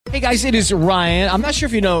Hey guys, it is Ryan. I'm not sure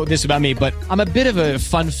if you know this about me, but I'm a bit of a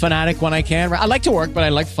fun fanatic when I can. I like to work, but I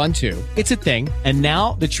like fun too. It's a thing. And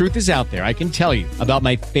now the truth is out there. I can tell you about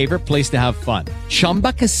my favorite place to have fun.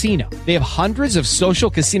 Chumba Casino. They have hundreds of social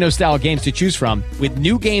casino style games to choose from with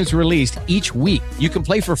new games released each week. You can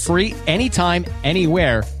play for free anytime,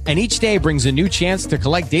 anywhere. And each day brings a new chance to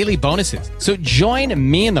collect daily bonuses. So join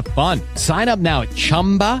me in the fun. Sign up now at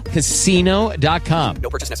ChumbaCasino.com. No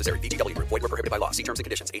purchase necessary. VGW. Void where prohibited by law. See terms and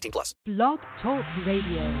conditions. 18 plus. Blog Talk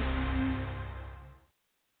Radio.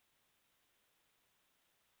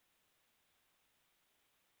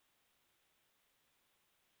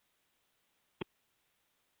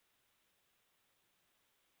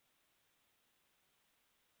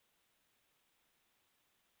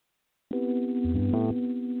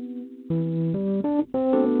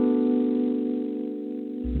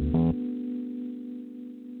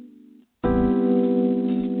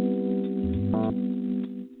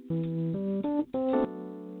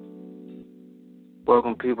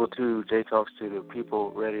 Welcome, people, to J Talks to the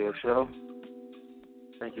People radio show.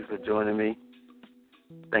 Thank you for joining me.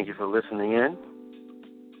 Thank you for listening in.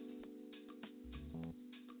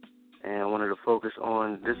 And I wanted to focus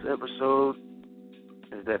on this episode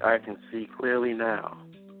is that I can see clearly now.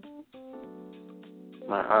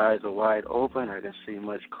 My eyes are wide open. I can see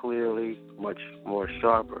much clearly, much more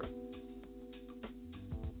sharper.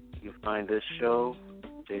 You can find this show,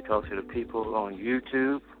 J Talks to the People, on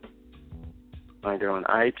YouTube. Find her on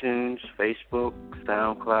iTunes, Facebook,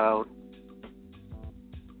 SoundCloud.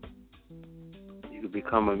 You can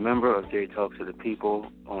become a member of J Talks to the People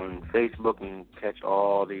on Facebook and catch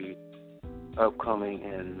all the upcoming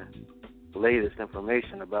and latest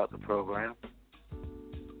information about the program.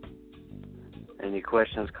 Any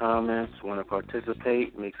questions, comments, want to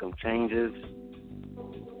participate, make some changes,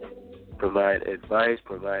 provide advice,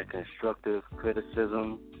 provide constructive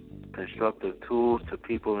criticism, constructive tools to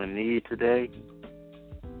people in need today.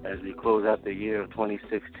 As we close out the year of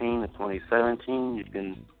 2016 and 2017, you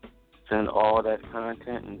can send all that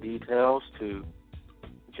content and details to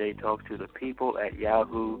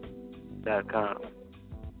jtalktothepeople@yahoo.com.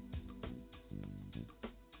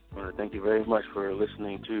 I want to thank you very much for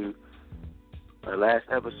listening to my last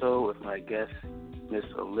episode with my guest, Miss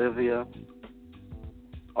Olivia.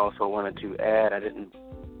 Also wanted to add, I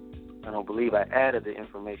don't believe I added the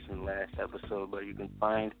information last episode, but you can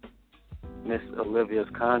find Miss Olivia's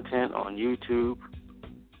content on YouTube,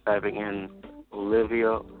 typing in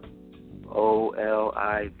Olivia, Olivia,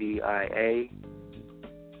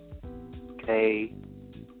 Kisser,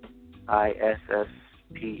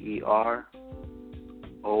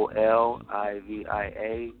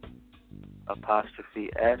 Olivia, apostrophe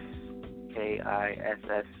S,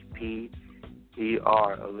 Kisser,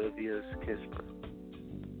 Olivia's Kisper.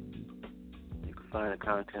 You can find the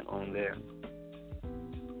content on there.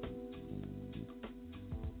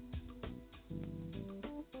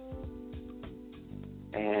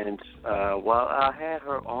 And while I had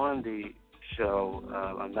her on the show,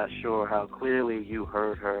 I'm not sure how clearly you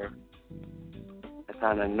heard her. I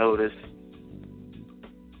kind of noticed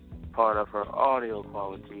part of her audio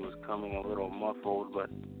quality was coming a little muffled, but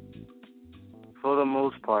for the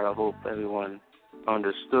most part, I hope everyone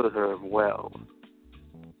understood her well.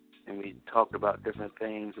 And we talked about different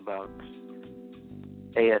things about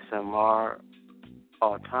ASMR,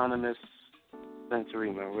 autonomous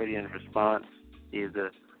sensory meridian response. Is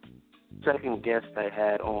the second guest I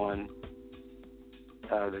had on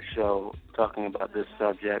the show talking about this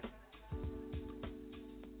subject.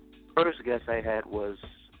 First guest I had was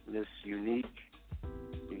Miss Unique.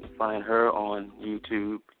 You can find her on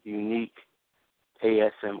YouTube, Unique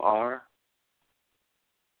ASMR.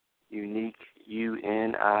 Unique,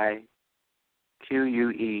 UNIQUE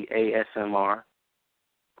ASMR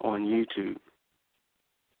on YouTube.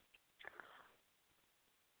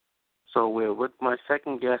 So we're with my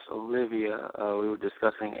second guest, Olivia. We were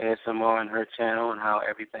discussing ASMR and her channel and how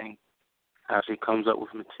she comes up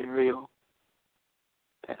with material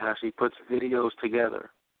and how she puts videos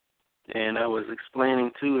together. And I was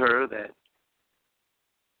explaining to her that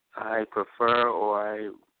I prefer, or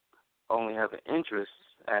I only have an interest,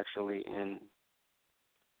 actually, in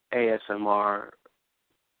ASMR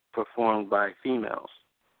performed by females.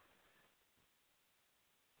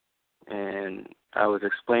 And I was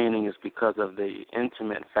explaining it's because of the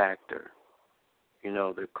intimate factor,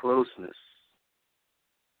 the closeness.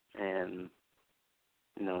 And,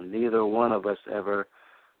 neither one of us ever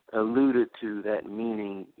alluded to that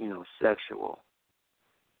meaning, sexual.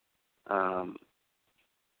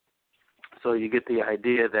 So you get the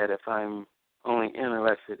idea that if I'm only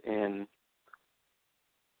interested in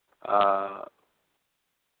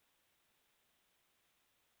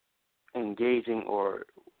engaging or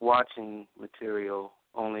watching material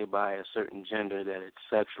only by a certain gender that it's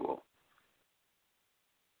sexual.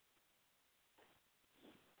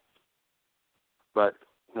 But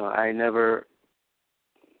I never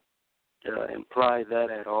implied that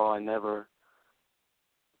at all. I never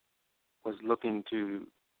was looking to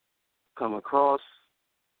come across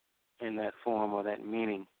in that form or that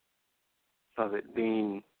meaning of it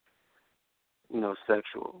being,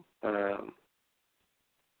 sexual.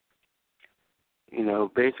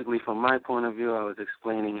 Basically from my point of view, I was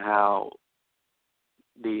explaining how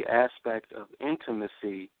the aspect of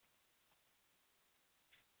intimacy,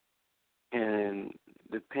 and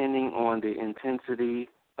depending on the intensity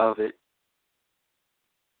of it,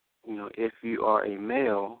 if you are a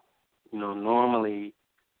male, normally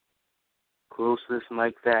closeness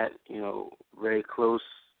like that, very close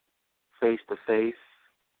face to face,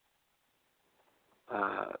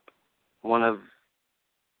 one of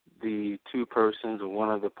the two persons or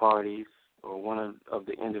one of the parties or one of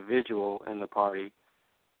the individual in the party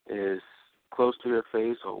is close to your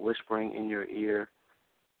face or whispering in your ear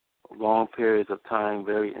long periods of time,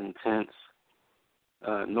 very intense.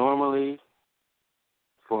 Normally,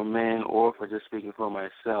 for men or for just speaking for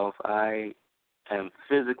myself, I am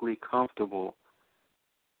physically comfortable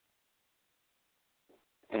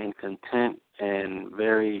and content and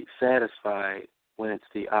very satisfied when it's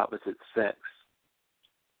the opposite sex.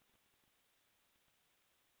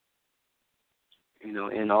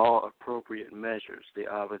 In all appropriate measures, the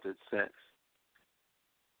opposite sex.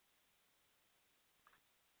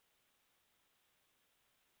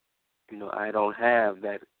 I don't have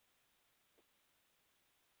that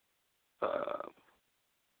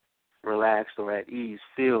relaxed or at ease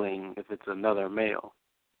feeling if it's another male.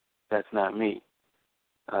 That's not me.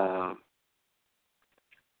 And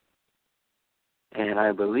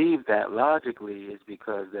I believe that logically is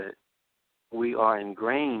because that we are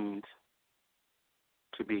ingrained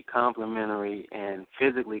to be complementary and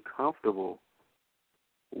physically comfortable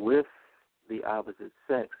with the opposite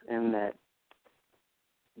sex in that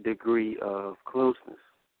degree of closeness.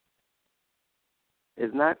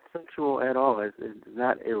 It's not sexual at all. It's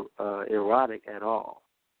not erotic at all.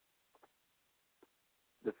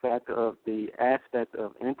 The fact of the aspect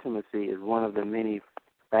of intimacy is one of the many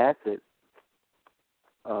facets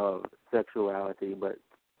of sexuality, but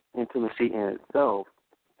intimacy in itself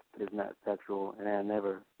is not sexual, and I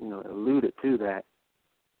never, alluded to that.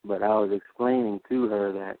 But I was explaining to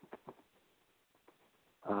her that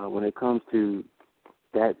when it comes to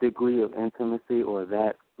that degree of intimacy or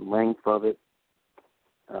that length of it,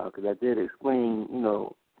 because I did explain,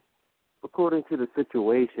 according to the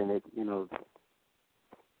situation, it,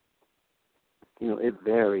 it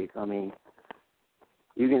varies. I mean,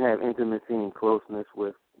 you can have intimacy and closeness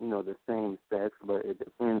with, the same sex, but it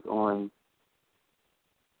depends on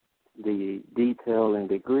the detail and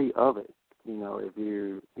degree of it. If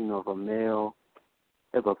you, if a male,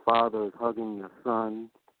 if a father is hugging your son,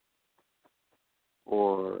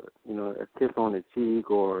 or, a kiss on the cheek,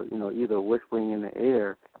 or, either whispering in the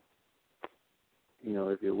air,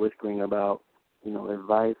 if you're whispering about,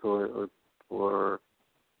 advice or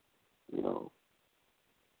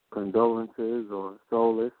condolences or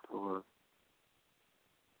solace or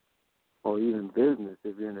even business.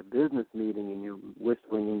 If you're in a business meeting and you're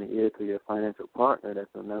whispering in the ear to your financial partner,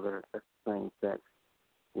 that's the same sex.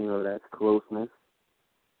 That's closeness.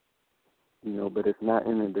 But it's not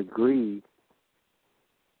in a degree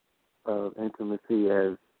of intimacy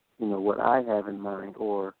as, what I have in mind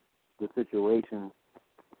or the situation,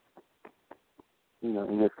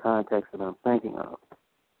 in this context that I'm thinking of.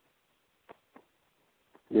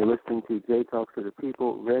 You're listening to J Talks to the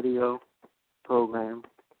People radio program.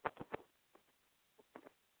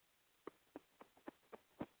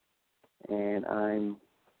 And I'm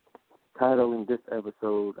titling this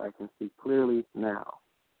episode, I Can See Clearly Now.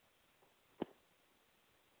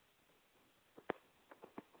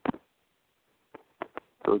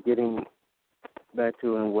 So getting back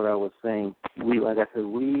to what I was saying, like I said,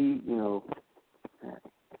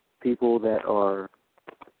 people that are,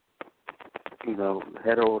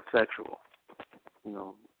 heterosexual,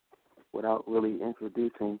 without really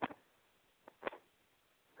introducing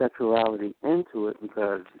sexuality into it,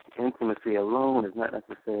 because intimacy alone is not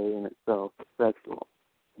necessarily in itself sexual,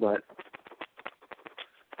 but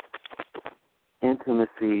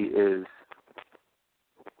intimacy is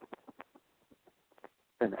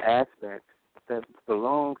an aspect that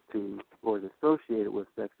belongs to or is associated with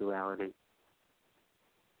sexuality.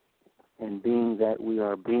 And being that we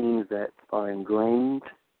are beings that are ingrained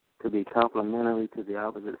to be complementary to the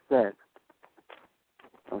opposite sex,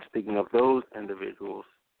 I'm speaking of those individuals,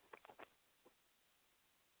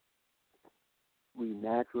 we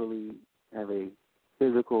naturally have a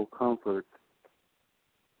physical comfort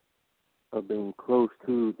of being close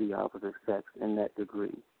to the opposite sex in that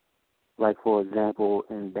degree. Like, for example,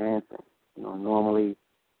 in dancing, normally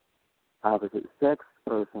opposite sex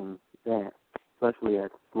persons dance, especially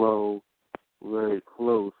at slow, very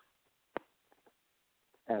close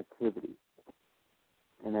activity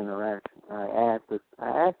and interaction. I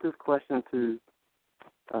asked this question to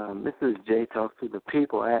Mrs. J Talks to the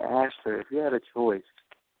People. I asked her, if you had a choice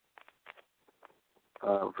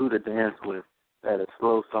of who to dance with at a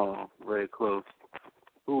slow song, very close,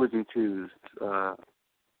 who would you choose,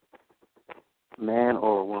 man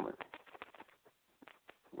or a woman?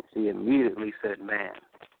 She immediately said man.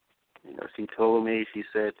 She told me, she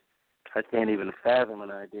said, I can't even fathom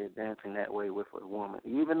an idea of dancing that way with a woman,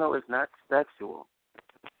 even though it's not sexual.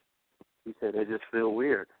 She said, it just feel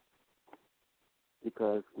weird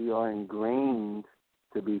because we are ingrained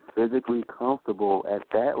to be physically comfortable at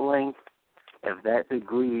that length, at that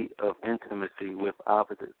degree of intimacy with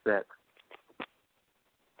opposite sex,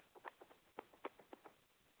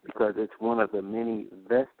 because it's one of the many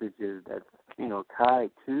vestiges that's,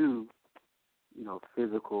 tied to,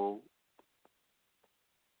 physical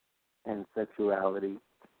and sexuality,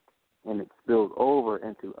 and it spills over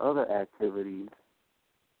into other activities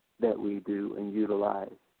that we do and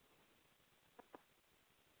utilize.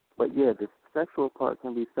 But yeah, the sexual part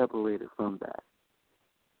can be separated from that.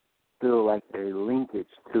 Still like a linkage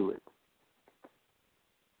to it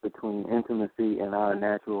between intimacy and our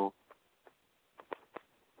natural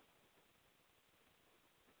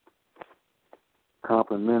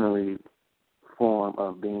complementary form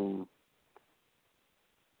of being,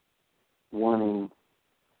 wanting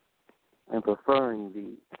and preferring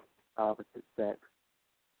the opposite sex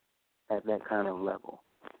at that kind of level.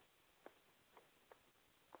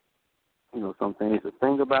 Some things to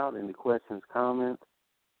think about, any questions, comments.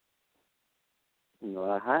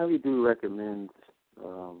 I highly do recommend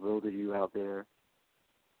those of you out there,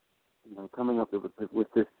 coming up with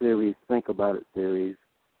this series, Think About It series,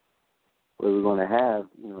 where we're going to have,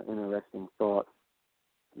 interesting thoughts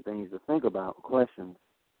and things to think about, questions.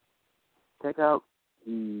 Check out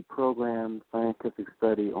the program Scientific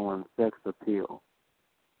Study on Sex Appeal.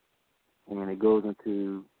 And it goes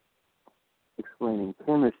into explaining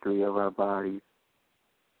chemistry of our bodies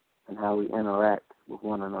and how we interact with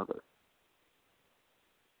one another.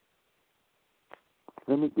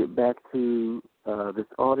 Let me get back to this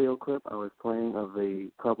audio clip I was playing of a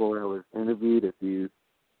couple that was interviewed. If you've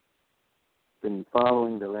been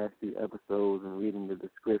following the last few episodes and reading the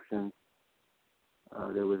descriptions,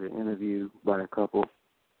 there was an interview by a couple.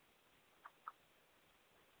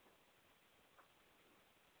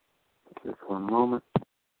 Just one moment.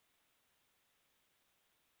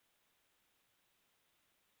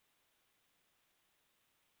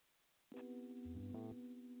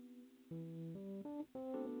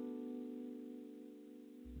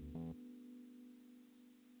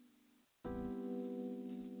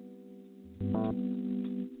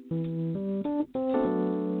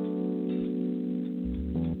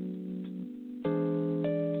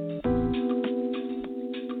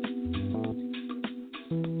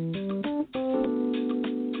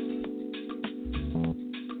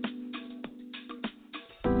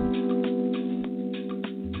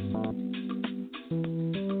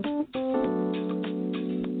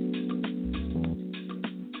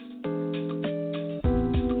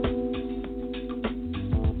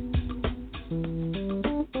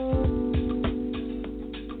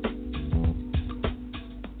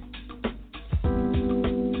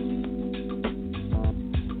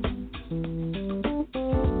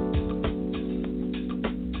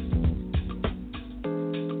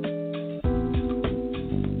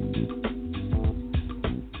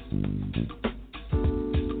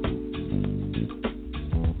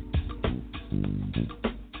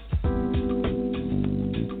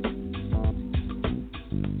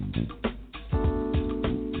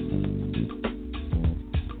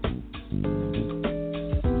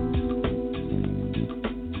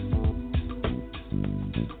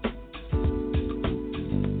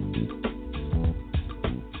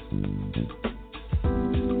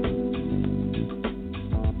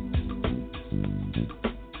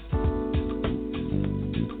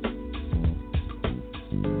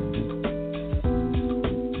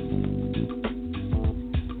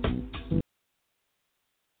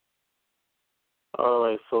 All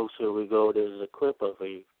right, folks, here we go. There's a clip of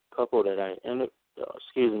a couple that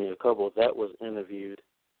a couple that was interviewed.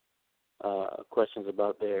 Questions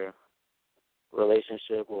about their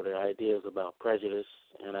relationship or their ideas about prejudice,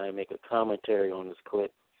 and I make a commentary on this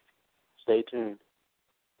clip. Stay tuned.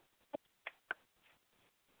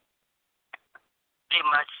 pretty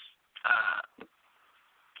much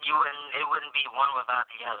it wouldn't be one without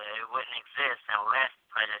the other. It wouldn't exist unless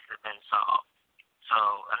prejudice had been solved. So,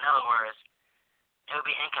 in other words, it would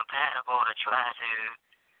be incompatible to try to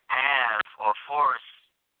have or force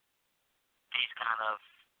these kind of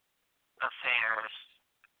affairs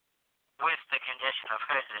with the condition of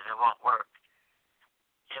prejudice. It won't work.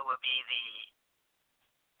 It would be the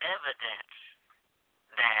evidence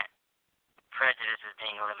that prejudice is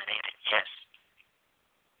being eliminated. Yes.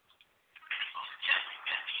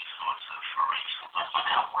 For racism,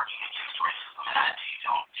 without working against racism, and I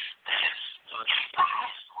don't. That is the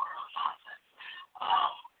highest order of nonsense.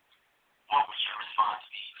 What would your response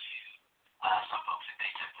be to some folks if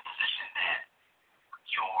they took the position that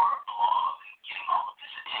your blog getting all of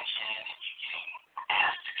this attention and you getting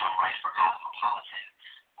asked to come write for Cosmopolitan,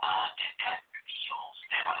 that reveals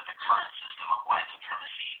that under the current system of white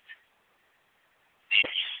supremacy, there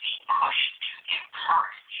is a push to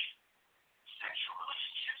encourage sexual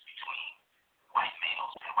relationships between white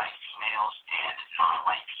males and white females and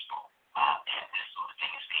non-white people. And this sort of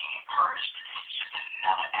thing is being encouraged. It's just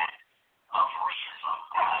another act of racism.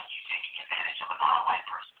 You taking advantage of a non-white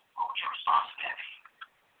person. What would your response to that be?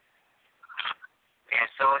 Yeah,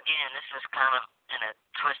 so again, this is kind of in a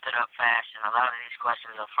twisted up fashion. A lot of these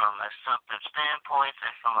questions are from assumptive standpoints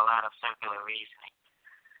and from a lot of circular reasoning.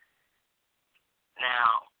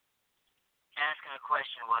 Now, asking a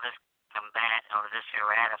question, will this combat or this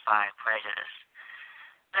ratify prejudice?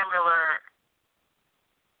 Similar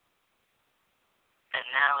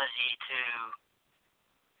analogy to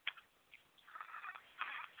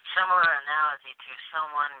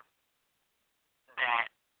someone that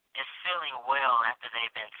is feeling well after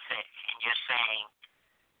they've been sick, and you're saying,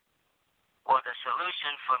 well, the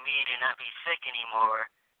solution for me to not be sick anymore,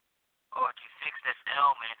 or to fix this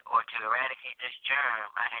ailment, or to eradicate this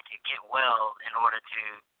germ, I had to get well in order to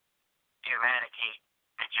eradicate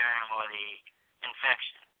the germ or the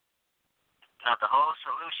infection. Now, the whole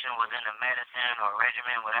solution was in the medicine or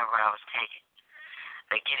regimen, whatever I was taking.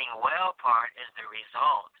 The getting well part is the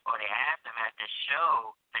result or the aftermath to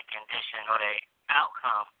show the condition or the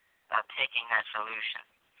outcome of taking that solution.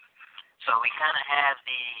 So we kind of have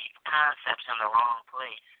the concepts in the wrong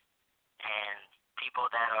place, and people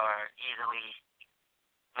that are easily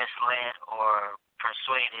misled or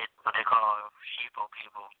persuaded, what they call sheeple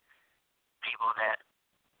people that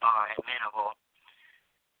are amenable,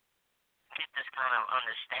 get this kind of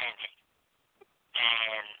understanding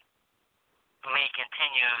and may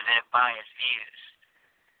continue their biased views.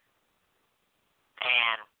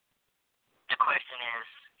 And the question is,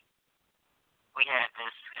 we have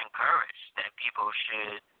this encouraged that people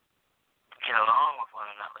should get along with one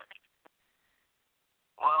another.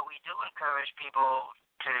 Well, we do encourage people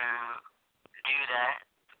to do that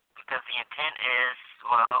because the intent is,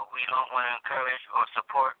 well, we don't want to encourage or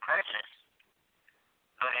support prejudice.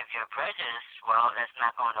 But if you're prejudiced, well, that's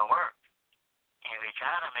not going to work. And if we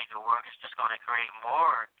try to make it work, it's just going to create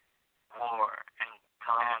more war and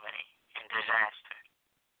calamity and disaster.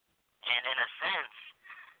 And in a sense,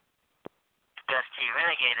 Gus T.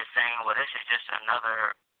 Renegade is saying, well, this is just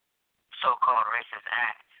another so-called racist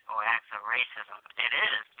act or acts of racism. It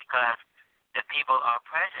is, because the people are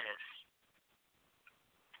prejudiced.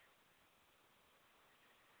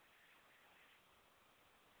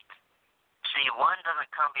 See, one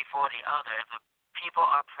doesn't come before the other. If the people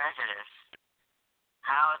are prejudiced,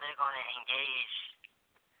 how are they going to engage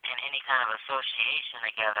in any kind of association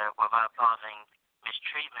together without causing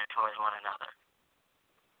mistreatment towards one another?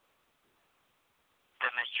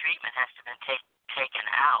 The mistreatment has to be taken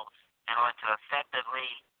out in order to effectively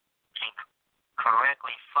and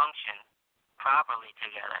correctly function properly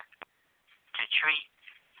together, to treat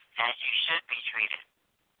as you should be treated,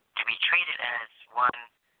 to be treated as one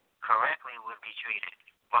correctly would be treated,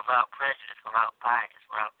 without prejudice, without bias,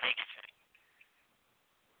 without bigotry.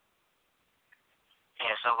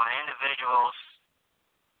 Yeah, so when individuals,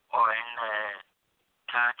 or in the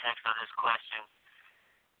context of this question,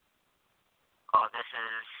 this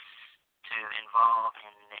is to involve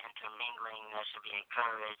in the intermingling that should be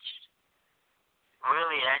encouraged,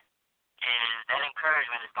 really that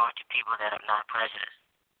encouragement is going to people that are not prejudiced.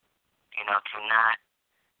 To not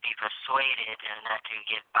be persuaded and not to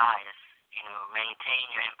get biased. Maintain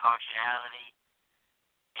your impartiality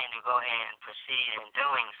and to go ahead and proceed in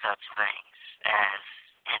doing such things as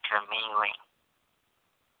intermingling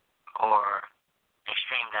or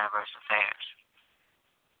extreme diverse affairs.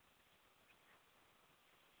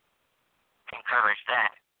 Encourage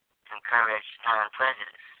that. Encourage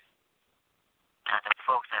non-prejudice. Now, the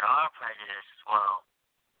folks that are prejudiced, well,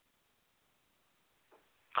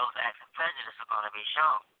 those acts of prejudice are going to be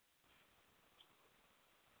shown.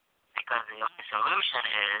 Because the only solution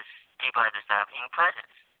is people have to stop being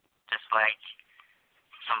prejudiced. Just like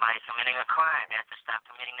somebody committing a crime, they have to stop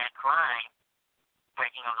committing that crime,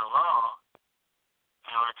 breaking of the law,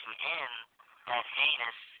 in order to end that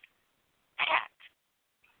heinous act.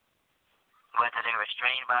 Whether they're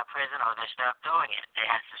restrained by prison or they stop doing it, it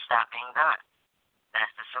has to stop being done.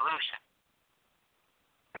 That's the solution.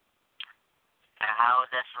 Now, how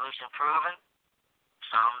is that solution proven?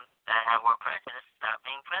 Some that were prejudiced stop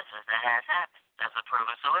being prejudiced. That has happened. That's a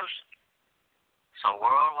proven solution. So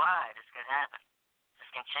worldwide, this could happen.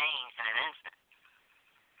 This can change in an instant.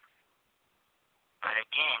 But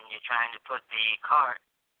again, you're trying to put the cart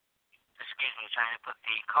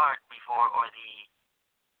before, or the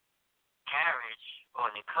carriage,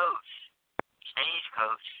 or the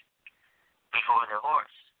stagecoach, before the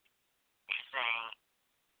horse. You're saying,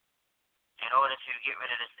 in order to get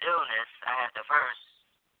rid of this illness, I have to first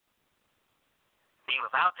be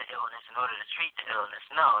without the illness in order to treat the illness.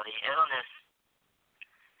 No, the illness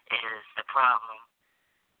is the problem.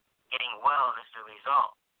 Getting well is the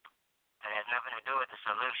result. That has nothing to do with the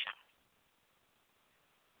solution.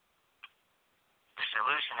 The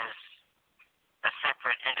solution is a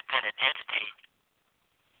separate, independent entity,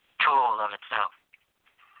 tool of itself.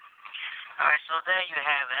 All right, so there you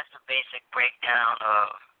have, that's a basic breakdown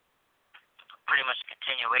of pretty much a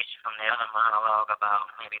continuation from the other monologue about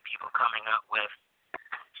maybe people coming up with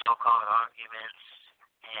so-called arguments,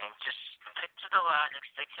 and just stick to the logic,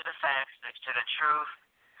 stick to the facts, stick to the truth,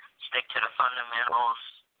 stick to the fundamentals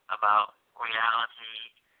about reality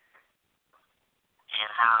and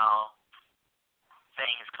how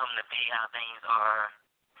things come to be, how things are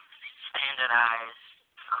standardized,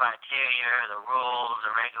 criteria, the rules,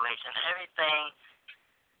 the regulation, everything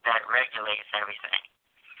that regulates everything.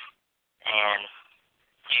 And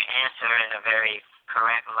you answer in a very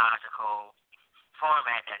correct, logical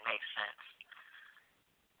format that makes sense.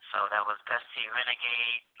 So that was Gus T.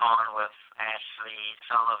 Renegade on with Ashley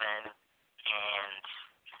Sullivan and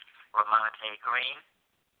Ramonte Green.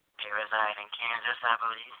 They reside in Kansas, I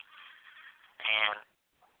believe. And,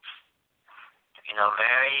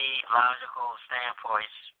 very logical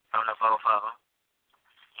standpoints from the both of them.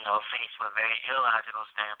 Faced with very illogical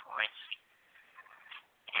standpoints.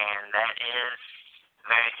 And that is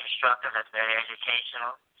very constructive. That's very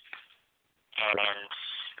educational. And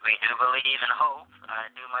we do believe and hope, I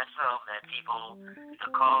do myself, that people, the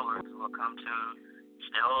callers, will come to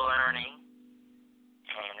still learning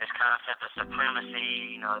and this concept of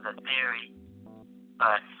supremacy, the theory,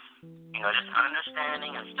 but, just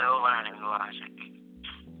understanding and still learning logic.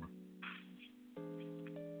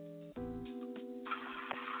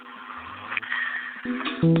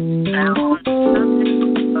 Now, on the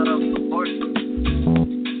subject of abortion.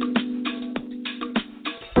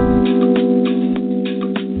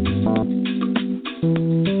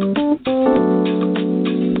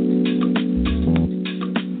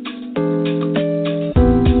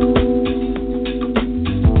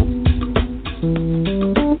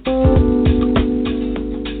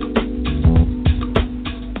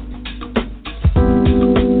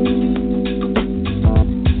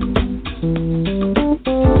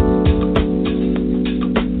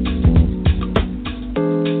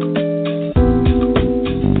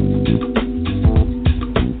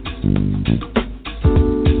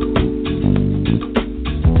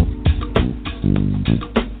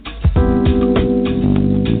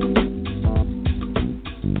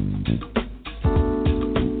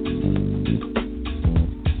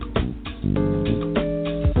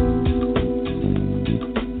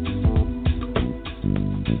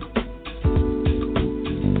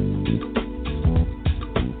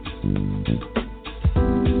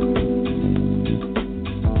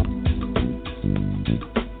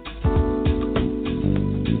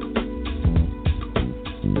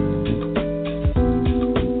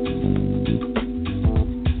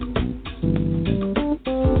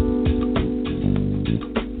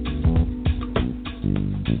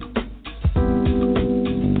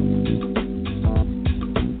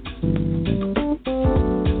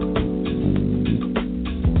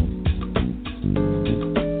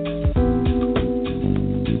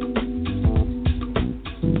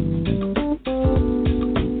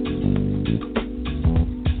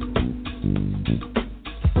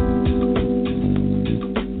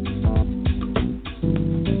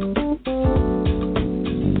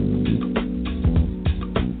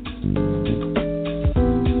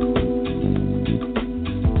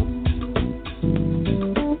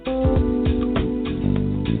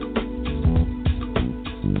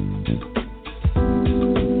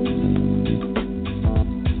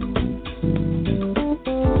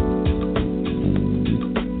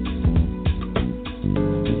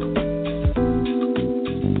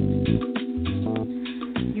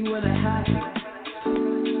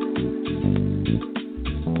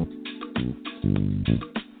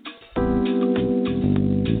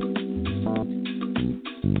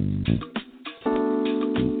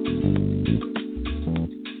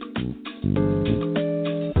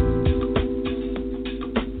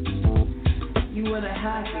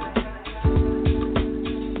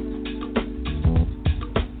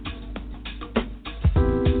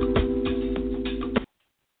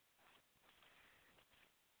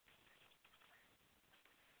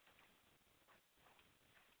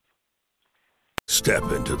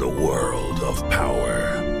 Step into the world of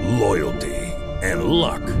power, loyalty, and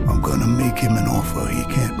luck. I'm gonna make him an offer he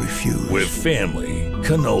can't refuse. With family,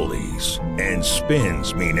 cannolis, and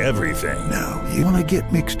spins mean everything. Now, you wanna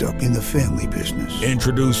get mixed up in the family business.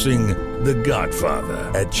 Introducing The Godfather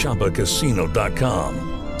at ChumbaCasino.com.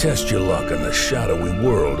 Test your luck in the shadowy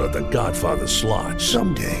world of The Godfather slot.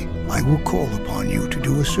 Someday, I will call upon you to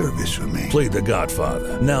do a service for me. Play The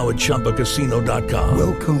Godfather now at ChumbaCasino.com.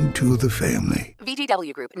 Welcome to the family.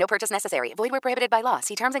 VGW Group. No purchase necessary. Void where prohibited by law.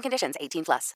 See terms and conditions. 18+.